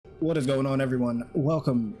What is going on, everyone?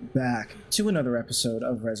 Welcome back to another episode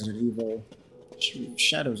of Resident Evil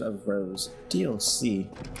Shadows of Rose DLC.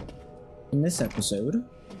 In this episode,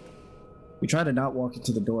 we try to not walk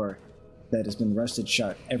into the door that has been rusted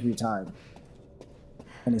shut every time.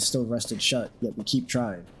 And is still rusted shut, yet we keep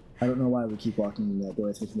trying. I don't know why we keep walking in that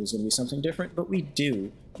door thinking there's going to be something different, but we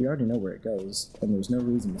do. We already know where it goes, and there's no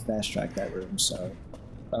reason to fast track that room, so...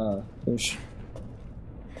 there's...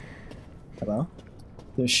 Hello?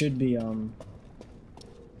 There should be,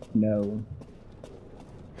 no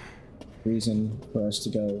reason for us to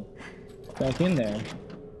go back in there,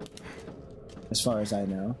 as far as I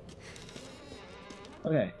know.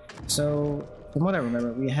 Okay, so, from what I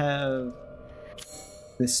remember, we have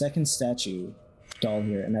the second statue doll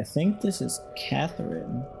here, and I think this is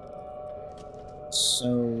Catherine.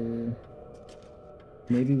 So,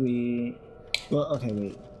 maybe we... Well, okay,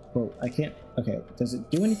 wait. Well, I can't... Okay, does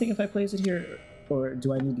it do anything if I place it here? Or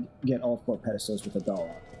do I need to get all 4 pedestals with a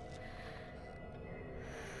doll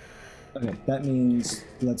on? Okay, that means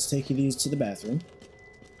let's take these to the bathroom.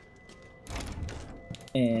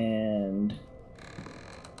 And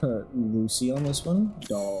put Lucy on this one,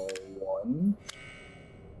 doll 1.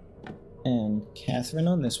 And Catherine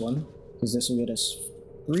on this one, because this will get us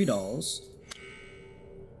 3 dolls.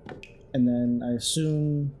 And then I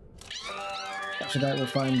assume after that we'll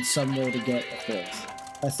find some way to get a 4th.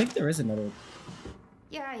 I think there is another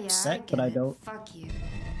set, but I don't. Fuck you.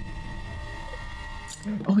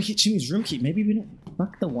 Oh, we get Jimmy's room key. Maybe we don't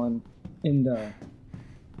fuck the one in the...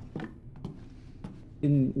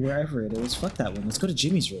 in wherever it is. Fuck that one. Let's go to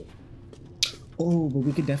Jimmy's room. Oh, but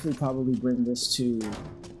we could definitely probably bring this to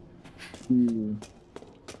the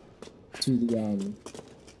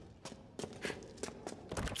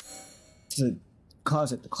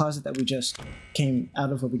closet. The closet that we just came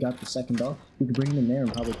out of when we got the second doll. We could bring it in there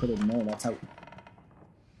and probably put it in there. That's how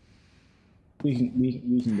we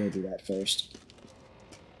can go do that first.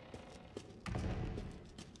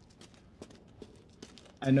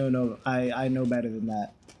 I know better than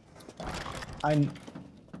that. I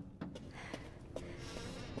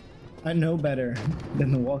know better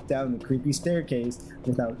than to walk down the creepy staircase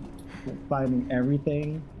without finding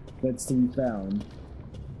everything that's to be found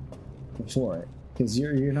before it. Because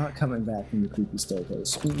you're not coming back from the creepy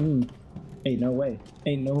staircase. Ain't no way.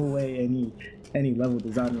 Ain't no way any level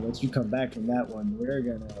designer lets you come back from that one. We're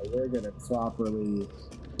gonna properly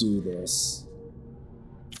do this.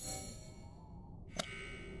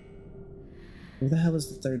 Where the hell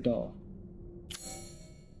is the 3rd doll?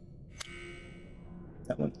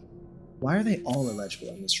 That one. Why are they all illegible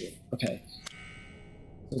in this room? Okay.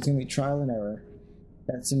 So it's gonna be trial and error.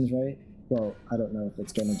 That seems right. Well, I don't know if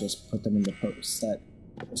it's gonna just put them in the posts that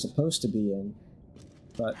they're supposed to be in,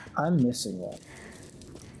 but I'm missing one.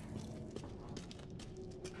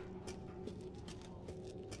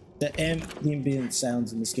 The ambient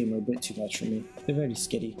sounds in this game are a bit too much for me. They're very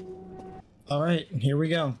skitty. Alright, here we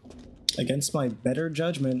go. Against my better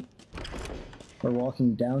judgment, we're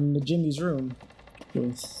walking down into Jimmy's room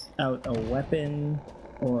without a weapon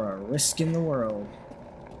or a risk in the world.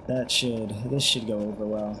 This should go over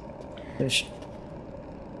well.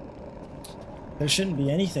 There shouldn't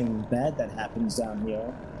be anything bad that happens down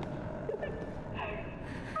here.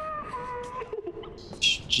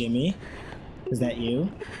 Jimmy? Is that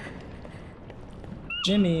you?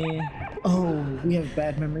 Jimmy! Oh, we have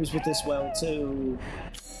bad memories with this well too.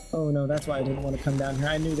 Oh no, that's why I didn't want to come down here.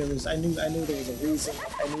 I knew there was a reason. I knew there was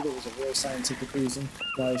a real scientific reason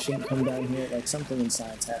why I shouldn't come down here. Like, something in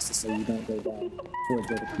science has to say you don't go down towards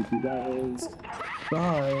where the creepy guy is.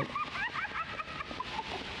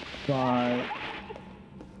 But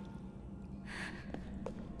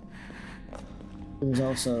there was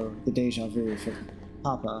also the deja vu for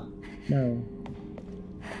Papa. No.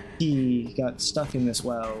 He got stuck in this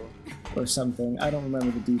well or something. I don't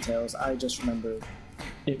remember the details. I just remember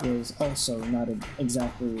it was also not an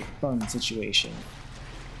exactly fun situation.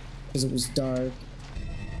 Because it was dark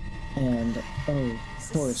and, oh,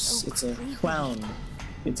 of course, it's a clown.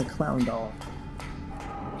 It's a clown doll.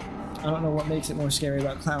 I don't know what makes it more scary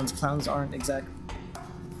about clowns. Clowns aren't exactly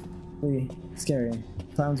scary.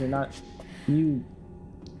 Clowns are not... You...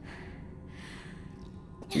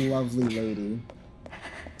 lovely lady.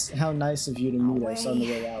 How nice of you to meet us on the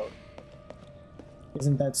way out.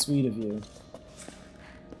 Isn't that sweet of you?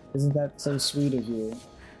 Isn't that so sweet of you?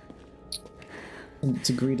 And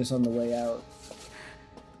to greet us on the way out.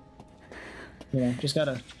 You know, just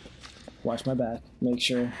gotta watch my back. Make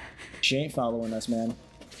sure she ain't following us, man.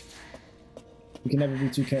 You can never be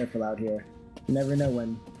too careful out here. You never know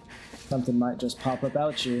when something might just pop up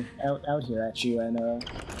out here at you and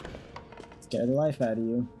scare the life out of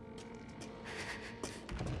you.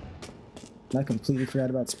 And I completely forgot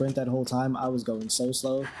about sprint that whole time. I was going so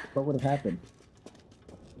slow. What would have happened?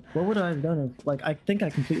 What would I have done if, like, I think I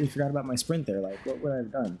completely forgot about my sprint there. Like, what would I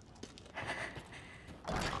have done?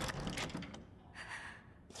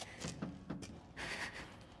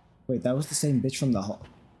 Wait, that was the same bitch from the hall.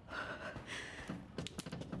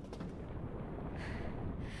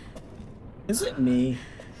 Is it me?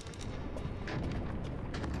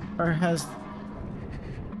 Or has...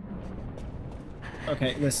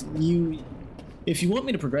 Okay, listen, if you want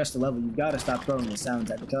me to progress the level, you've got to stop throwing the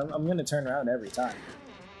sounds at me, because I'm going to turn around every time.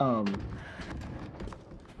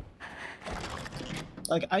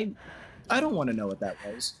 Like, I don't want to know what that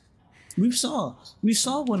was. We saw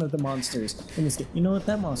one of the monsters in this game. You know what?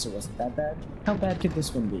 That monster wasn't that bad. How bad could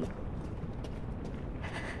this one be?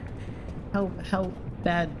 How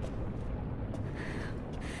bad?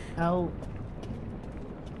 How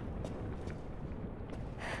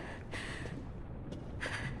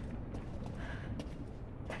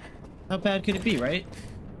bad could it be, right?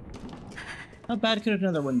 How bad could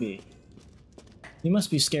another one be? He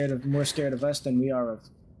must be more scared of us than we are of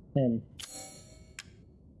him.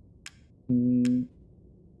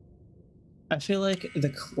 I feel like the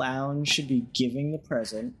clown should be giving the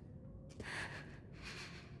present.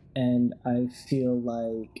 And I feel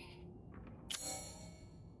like...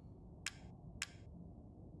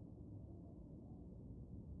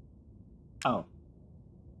 Oh.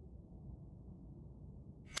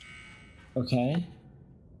 Okay.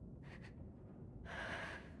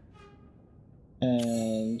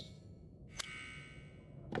 And...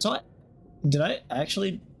 So did I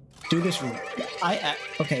actually do this?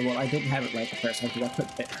 Okay, well, I didn't have it right the first time because I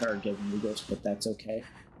put her giving me this, but that's okay.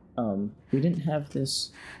 We didn't have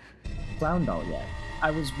this clown doll yet.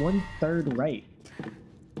 I was 1/3 right.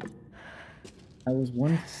 I was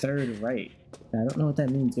 1/3 right. I don't know what that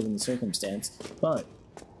means given the circumstance, but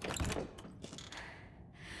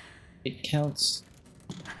it counts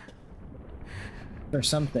for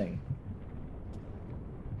something.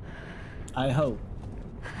 I hope.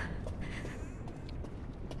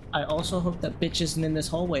 I also hope that bitch isn't in this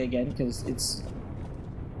hallway again, because it's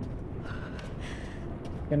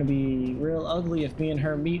gonna be real ugly if me and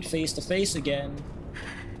her meet face to face again.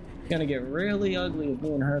 It's gonna get really ugly if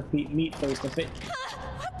me and her meet face to face.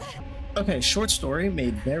 Okay, short story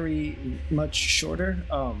made very much shorter.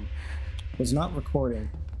 Was not recording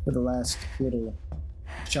for the last little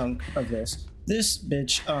chunk of this. This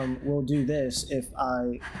bitch will do this if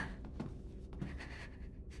I...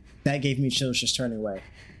 That gave me chills just turning away.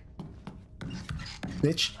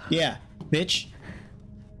 Bitch. Yeah, bitch.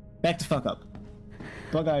 Back the fuck up.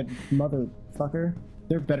 Bug-eyed motherfucker.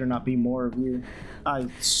 There better not be more of you. I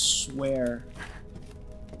swear.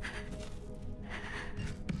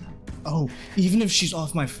 Oh, even if she's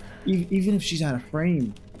off my... Even if she's out of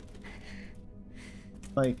frame.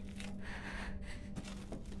 Like...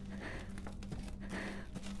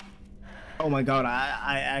 Oh my god,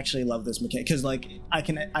 I actually love this mechanic, because like I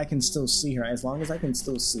can still see her. As long as I can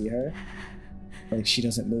still see her, like she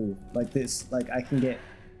doesn't move. Like this, like I can get...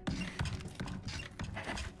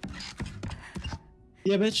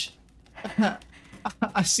 Yeah, bitch.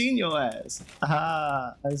 I seen your ass.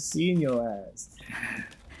 I seen your ass.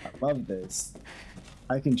 I love this.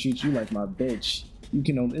 I can treat you like my bitch. You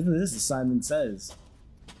can only... This is Simon Says.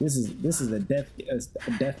 This is a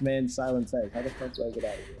deaf man Simon Says. How the fuck do I get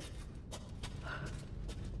out of here?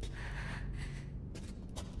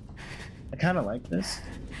 I kind of like this.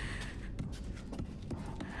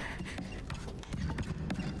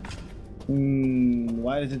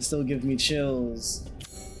 Why does it still give me chills?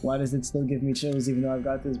 Why does it still give me chills even though I've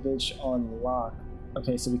got this bitch on lock?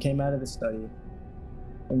 Okay, so we came out of the study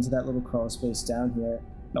into that little crawl space down here,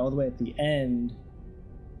 and all the way at the end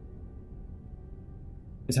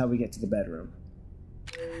is how we get to the bedroom.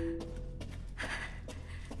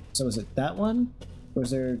 So is it that one? Or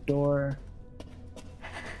is there a door?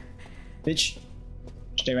 Bitch,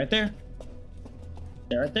 stay right there.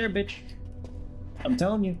 Stay right there, bitch. I'm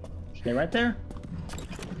telling you, stay right there.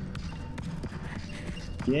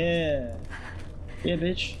 Yeah. Yeah,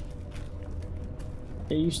 bitch.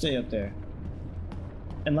 Yeah, you stay up there.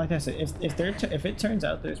 And like I said, if it turns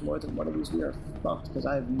out there's more than one of these, we are fucked, because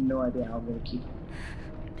I have no idea how I'm gonna keep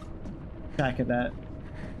track of that.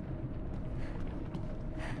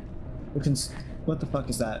 What the fuck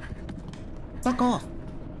is that? Fuck off!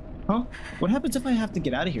 Huh? What happens if I have to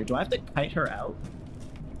get out of here? Do I have to kite her out?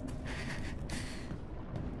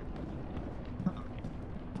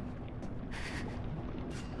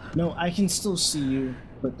 No, I can still see you,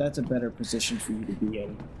 but that's a better position for you to be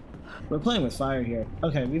in. We're playing with fire here.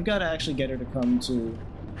 Okay, we've got to actually get her to come to,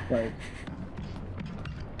 like...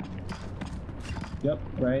 Yep,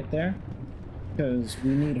 right there. Because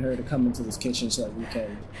we need her to come into this kitchen so that we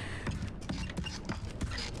can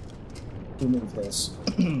remove this.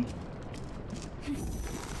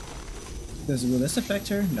 Will this affect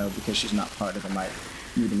her? No, because she's not part of the might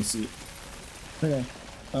moving seat. Okay.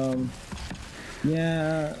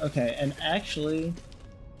 Yeah, okay, and actually...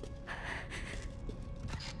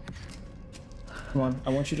 Come on, I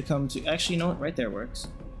want you to come to... Actually, you know what? Right there works.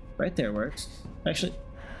 Right there works. Actually...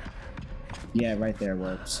 Yeah, right there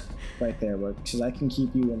works. Right there works. Because I can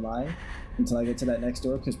keep you in line until I get to that next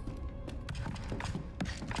door, because...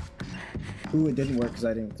 Ooh, it didn't work because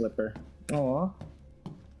I didn't clip her. Aw.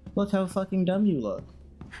 Look how fucking dumb you look.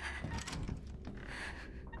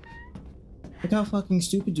 Look how fucking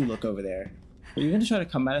stupid you look over there. Are you gonna try to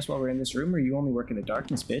come at us while we're in this room, or you only work in the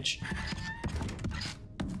darkness, bitch?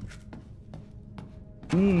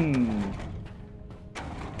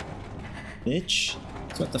 Bitch.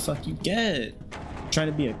 That's what the fuck you get. Trying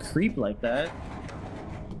to be a creep like that.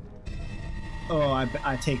 Oh,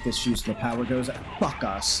 I take this fuse and the power goes out. Fuck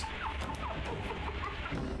us.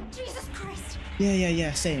 Jesus Christ.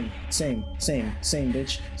 Yeah, same, bitch.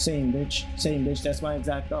 Same, bitch. That's my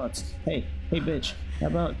exact thoughts. Hey, bitch. How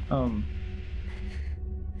about,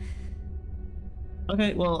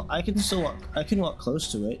 Okay, well, I can walk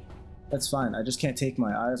close to it. That's fine. I just can't take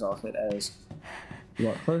my eyes off it as we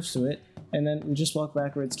walk close to it. And then we just walk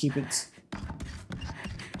backwards, keep it...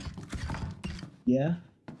 Yeah?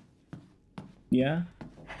 Yeah?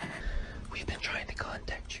 We've been trying to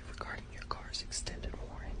contact you regarding your car's extended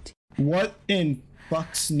warranty. What in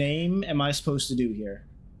fuck's name am I supposed to do here?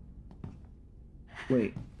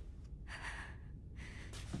 Wait.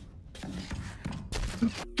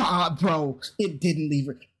 Bro, it didn't leave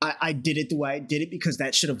her. I did it the way I did it because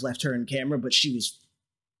that should have left her in camera, but she was...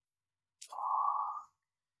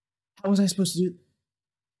 How was I supposed to do...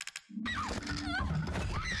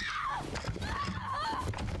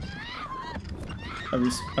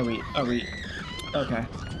 Are we... Okay.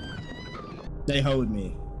 They hoed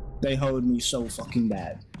me. They hoed me so fucking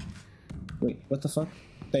bad. Wait, what the fuck?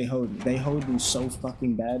 They hoed me so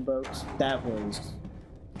fucking bad, bro. That was...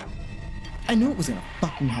 I knew it was gonna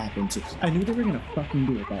fucking happen too. I knew they were gonna fucking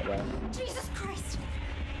do it that way. Jesus Christ.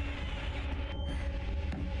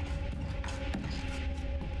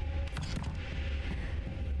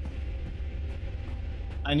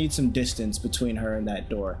 I need some distance between her and that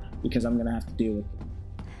door because I'm gonna have to deal with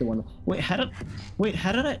the one. Wait, how did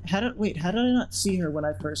I not see her when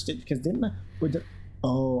I first did? Because didn't I?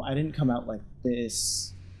 Oh, I didn't come out like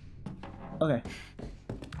this. Okay.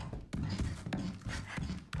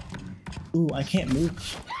 Ooh, I can't move.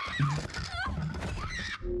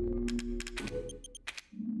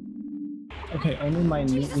 Okay, only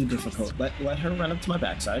minutely difficult. Let her run up to my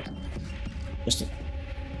backside. Just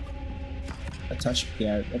a touch.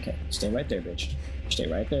 Yeah, okay. Stay right there, bitch. Stay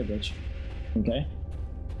right there, bitch. Okay?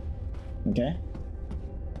 Okay?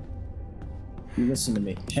 You listen to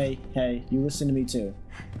me. Hey, you listen to me too.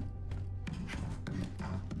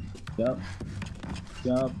 Yup.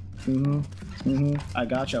 I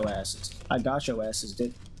got your asses.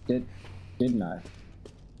 Didn't I?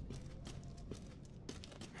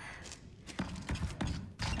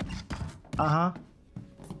 Uh-huh.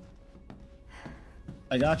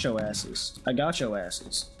 I got your asses.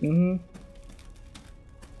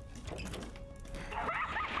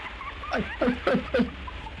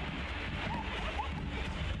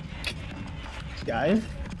 Guys,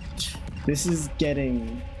 this is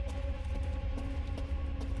getting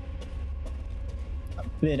a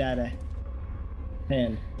bit out of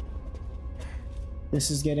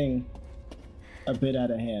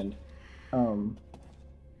hand.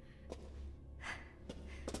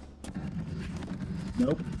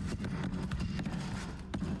 Nope.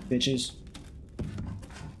 Bitches.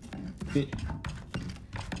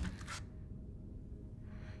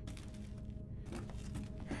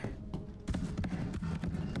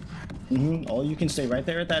 All you can stay right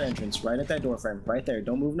there at that entrance, right at that door frame, right there.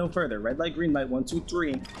 Don't move no further. Red light, green light, 1, 2,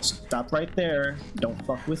 3. Stop right there. Don't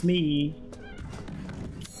fuck with me.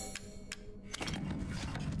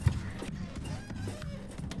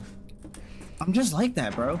 I'm just like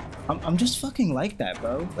that, bro. I'm just fucking like that,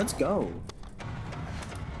 bro. Let's go.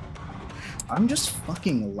 I'm just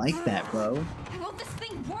fucking like that, bro. I want this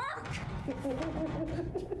thing work.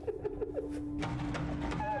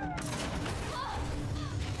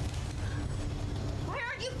 Why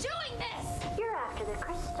are you doing this? You're after the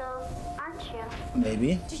crystal, aren't you?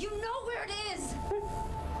 Maybe. Do you know where it is?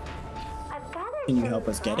 I've gathered Can you some help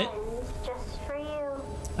us get it? friends just for you.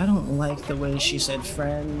 I don't like the way she said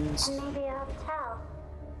friends. And maybe a hotel.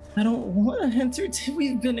 I don't want to entertain.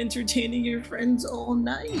 We've been entertaining your friends all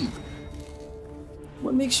night.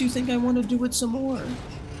 What makes you think I want to do it some more?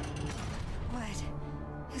 What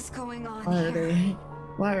is going on Why are here? they?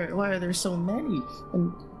 Why are there so many?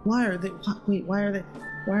 And why are they? Wait, why are they?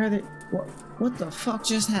 Why are they? What the fuck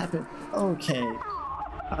just happened? Okay,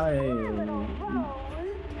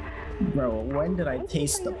 bro, when did I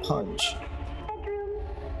taste the punch?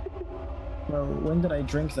 Bro, when did I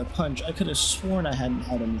drink the punch? I could have sworn I hadn't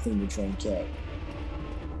had anything to drink yet.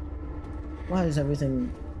 Why is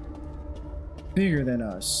everything bigger than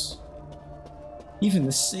us? Even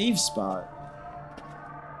the save spot.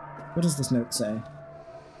 What does this note say?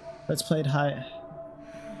 Let's play hide.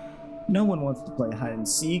 No one wants to play hide and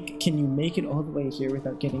seek. Can you make it all the way here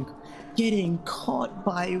without getting caught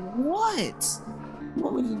by what?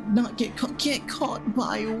 What would you not get caught? Get caught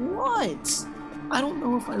by what? I don't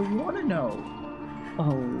know if I want to know.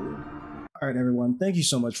 Oh. Alright everyone, thank you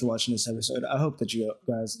so much for watching this episode. I hope that you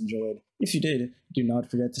guys enjoyed. If you did, do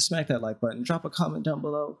not forget to smack that like button, drop a comment down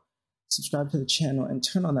below, subscribe to the channel, and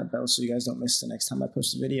turn on that bell so you guys don't miss the next time I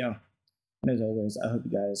post a video. And as always, I hope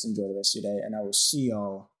you guys enjoy the rest of your day, and I will see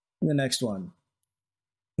y'all in the next one.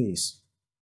 Peace.